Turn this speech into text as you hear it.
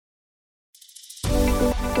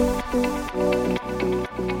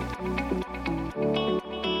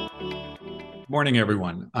Morning,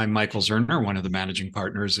 everyone. I'm Michael Zerner, one of the managing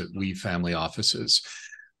partners at We Family Offices.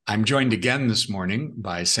 I'm joined again this morning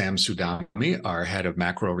by Sam Soudami, our head of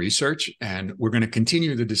macro research, and we're going to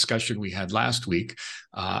continue the discussion we had last week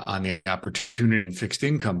on the opportunity in fixed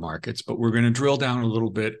income markets, but we're going to drill down a little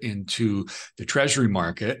bit into the Treasury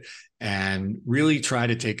market and really try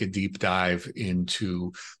to take a deep dive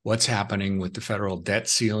into what's happening with the federal debt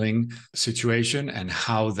ceiling situation and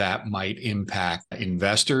how that might impact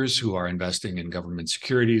investors who are investing in government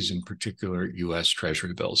securities, in particular U.S.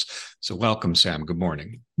 Treasury bills. So welcome, Sam. Good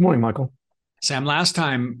morning. Good morning, Michael. Sam, last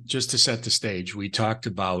time, just to set the stage, we talked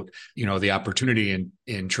about, the opportunity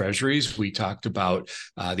in treasuries. We talked about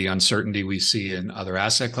the uncertainty we see in other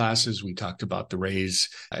asset classes. We talked about the raise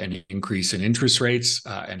and increase in interest rates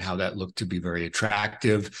and how that looked to be very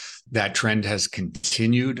attractive. That trend has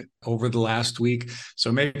continued over the last week.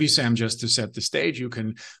 So maybe, Sam, just to set the stage, you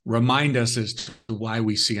can remind us as to why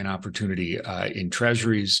we see an opportunity in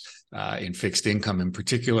treasuries, in fixed income in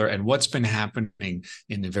particular, and what's been happening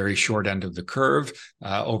in the very short end of the curve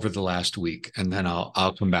over the last week. And then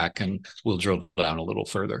I'll come back and we'll drill down a little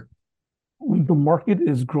further. The market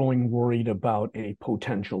is growing worried about a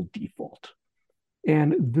potential default.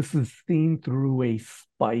 And this is seen through a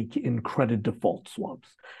spike in credit default swaps.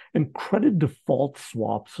 And credit default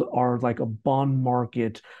swaps are like a bond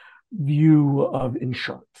market view of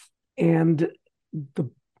insurance. And the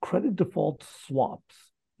credit default swaps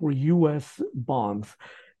for U.S. bonds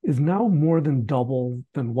is now more than double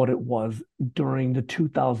than what it was during the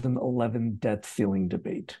 2011 debt ceiling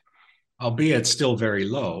debate. Albeit still very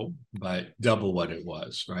low, but double what it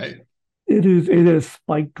was, right? It has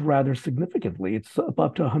spiked rather significantly. It's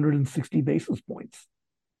up to 160 basis points.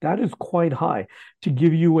 That is quite high. To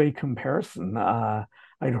give you a comparison, I'd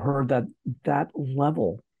heard that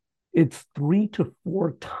level, it's 3 to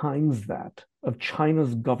 4 times that of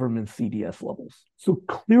China's government CDS levels. So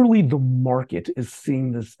clearly the market is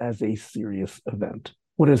seeing this as a serious event.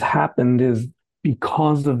 What has happened is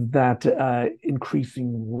because of that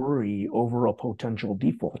increasing worry over a potential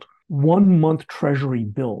default, 1-month Treasury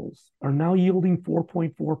bills are now yielding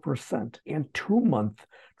 4.4%, and 2-month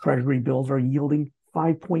Treasury bills are yielding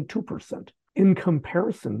 5.2%. In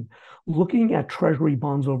comparison, looking at Treasury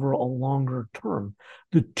bonds over a longer term,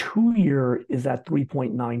 the 2-year is at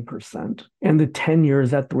 3.9% and the 10-year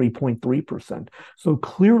is at 3.3%. So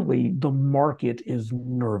clearly the market is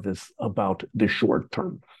nervous about the short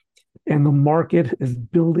term. And the market is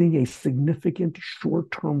building a significant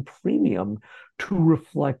short-term premium to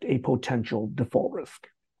reflect a potential default risk.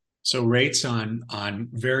 So rates on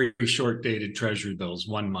very short-dated Treasury bills,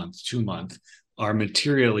 1 month, 2 month, are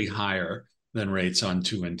materially higher than rates on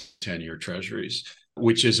 2 and 10-year treasuries,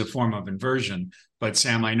 which is a form of inversion. But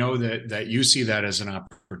Sam, I know that you see that as an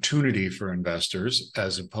opportunity for investors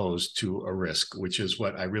as opposed to a risk, which is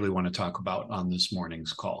what I really want to talk about on this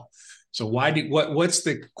morning's call. So what's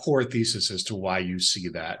the core thesis as to why you see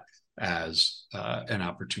that as an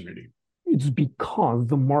opportunity? It's because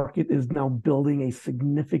the market is now building a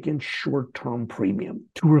significant short-term premium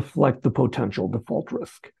to reflect the potential default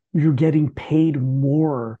risk. You're getting paid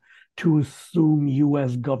more to assume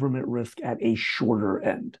U.S. government risk at a shorter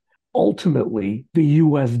end. Ultimately, the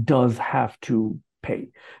U.S. does have to pay.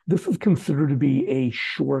 This is considered to be a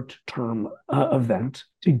short-term event.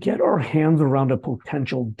 To get our hands around a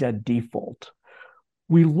potential debt default,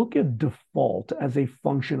 we look at default as a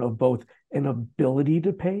function of both an ability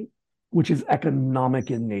to pay, which is economic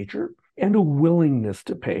in nature, and a willingness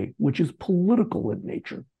to pay, which is political in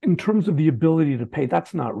nature. In terms of the ability to pay,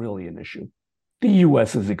 that's not really an issue. The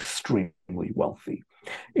U.S. is extremely wealthy,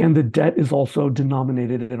 and the debt is also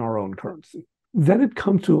denominated in our own currency. Then it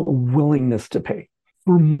comes to a willingness to pay.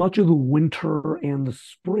 For much of the winter and the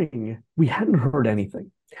spring, we hadn't heard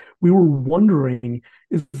anything. We were wondering,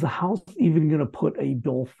 is the House even going to put a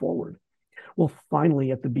bill forward? Well,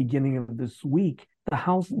 finally, at the beginning of this week, the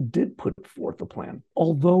House did put forth a plan.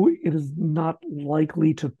 Although it is not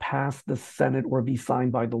likely to pass the Senate or be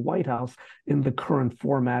signed by the White House in the current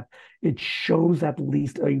format, it shows at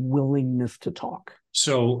least a willingness to talk.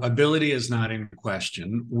 So ability is not in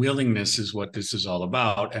question. Willingness is what this is all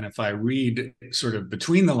about. And if I read sort of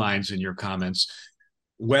between the lines in your comments,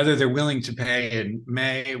 whether they're willing to pay in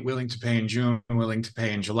May, willing to pay in June, willing to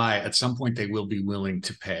pay in July, at some point they will be willing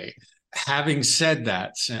to pay. Having said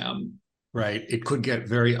that, Sam, right, it could get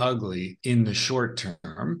very ugly in the short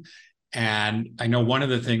term. And I know one of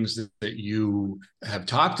the things that you have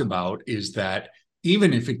talked about is that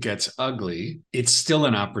even if it gets ugly, it's still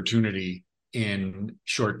an opportunity in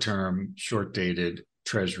short-term, short-dated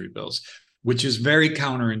Treasury bills. which is very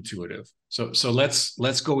counterintuitive. So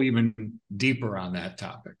let's go even deeper on that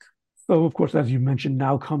topic. So, of course, as you mentioned,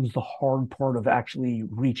 now comes the hard part of actually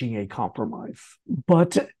reaching a compromise.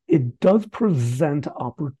 But it does present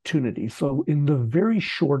opportunity. So, in the very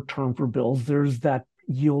short term for bills, there's that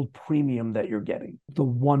yield premium that you're getting, the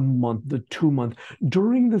 1 month, the 2 month,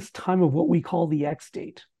 during this time of what we call the X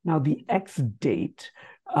date. Now, the X date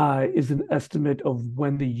is an estimate of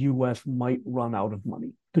when the US might run out of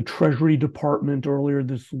money. The Treasury Department earlier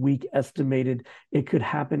this week estimated it could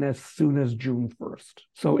happen as soon as June 1st.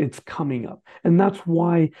 So it's coming up. And that's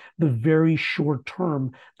why the very short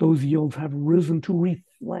term, those yields have risen to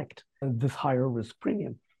reflect this higher risk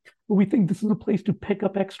premium. But we think this is a place to pick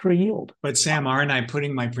up extra yield. But Sam, aren't I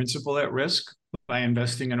putting my principal at risk by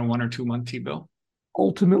investing in a 1 or 2 month T-bill?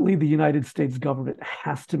 Ultimately, the United States government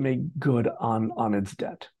has to make good on its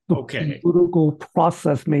debt. The political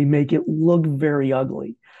process may make it look very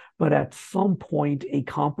ugly, but at some point, a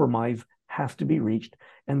compromise has to be reached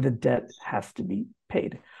and the debt has to be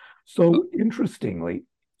paid. So interestingly,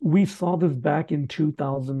 we saw this back in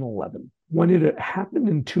 2011. When it happened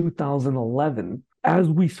in 2011, as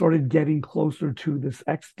we started getting closer to this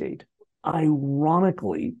X date,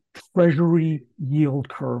 ironically, Treasury yield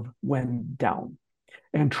curve went down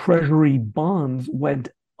and Treasury bonds went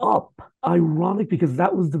up. Ironic, because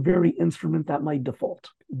that was the very instrument that might default.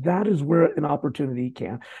 That is where an opportunity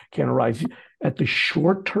can arise at the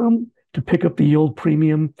short term to pick up the yield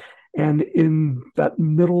premium, and in that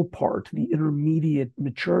middle part, the intermediate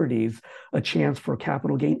maturities, a chance for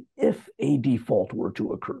capital gain if a default were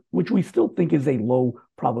to occur, which we still think is a low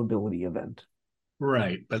probability event.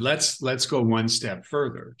 Right, but let's go one step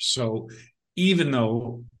further. So even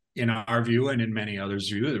though in our view and in many others'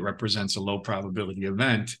 view, it represents a low probability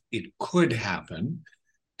event, it could happen.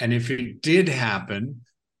 And if it did happen,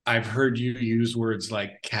 I've heard you use words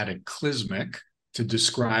like cataclysmic to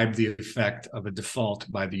describe the effect of a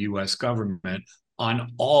default by the US government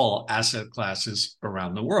on all asset classes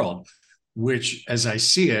around the world, which, as I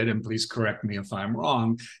see it, and please correct me if I'm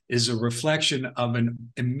wrong, is a reflection of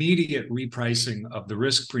an immediate repricing of the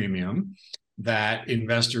risk premium that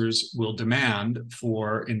investors will demand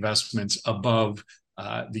for investments above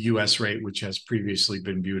the US rate, which has previously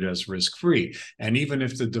been viewed as risk-free. And even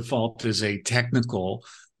if the default is a technical,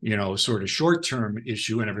 sort of short-term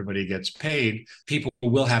issue and everybody gets paid, people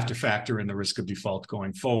will have to factor in the risk of default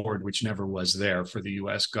going forward, which never was there for the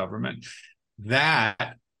US government.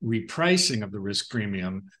 That repricing of the risk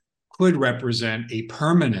premium could represent a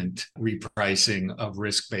permanent repricing of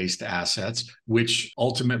risk-based assets, which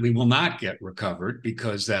ultimately will not get recovered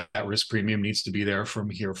because that risk premium needs to be there from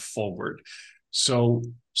here forward. So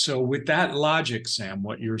with that logic, Sam,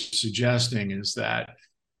 what you're suggesting is that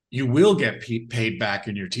you will get paid back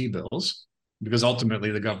in your T-bills because ultimately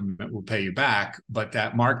the government will pay you back, but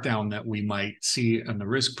that markdown that we might see in the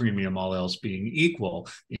risk premium, all else being equal,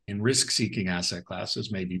 in risk-seeking asset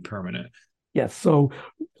classes may be permanent. Yes. So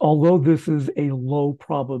although this is a low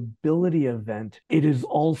probability event, it is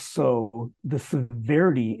also the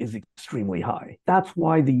severity is extremely high. That's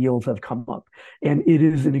why the yields have come up. And it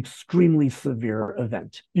is an extremely severe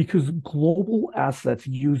event because global assets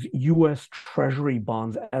use US Treasury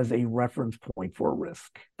bonds as a reference point for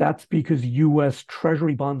risk. That's because US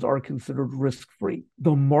Treasury bonds are considered risk-free.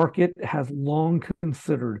 The market has long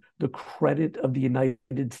considered the credit of the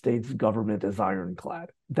United States government as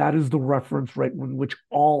ironclad. That is the reference rate in which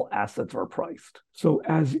all assets are priced. So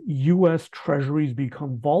as US Treasuries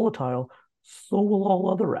become volatile, so will all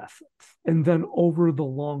other assets. And then over the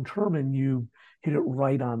long term, and you hit it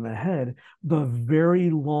right on the head, the very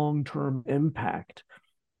long-term impact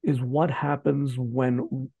is what happens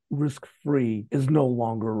when risk-free is no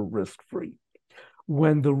longer risk-free.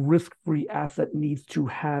 When the risk-free asset needs to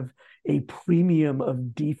have a premium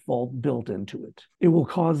of default built into it. It will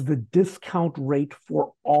cause the discount rate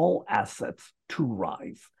for all assets to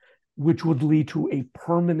rise, which would lead to a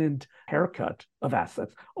permanent haircut of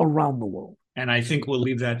assets around the world. And I think we'll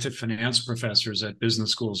leave that to finance professors at business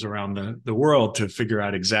schools around the world to figure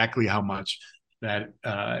out exactly how much that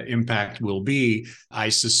impact will be. I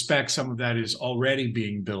suspect some of that is already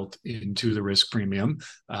being built into the risk premium,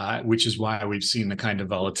 which is why we've seen the kind of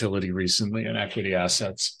volatility recently in equity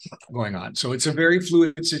assets going on. So it's a very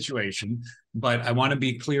fluid situation, but I want to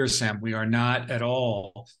be clear, Sam, we are not at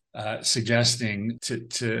all suggesting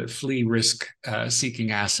to flee risk-seeking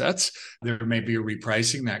assets. There may be a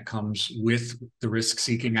repricing that comes with the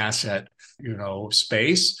risk-seeking asset,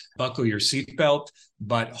 space. Buckle your seatbelt,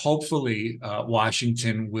 but hopefully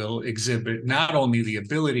Washington will exhibit not only the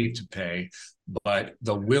ability to pay, but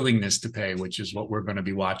the willingness to pay, which is what we're going to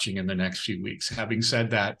be watching in the next few weeks. Having said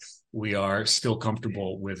that, we are still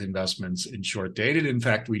comfortable with investments in short dated. In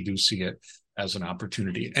fact, we do see it as an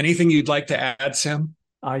opportunity. Anything you'd like to add, Sam?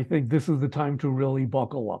 I think this is the time to really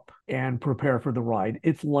buckle up and prepare for the ride.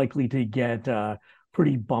 It's likely to get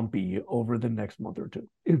pretty bumpy over the next month or two.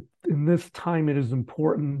 In this time, it is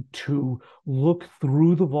important to look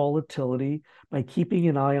through the volatility by keeping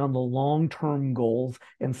an eye on the long-term goals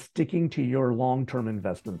and sticking to your long-term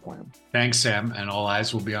investment plan. Thanks, Sam, and all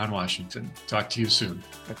eyes will be on Washington. Talk to you soon.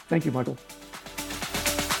 Thank you, Michael.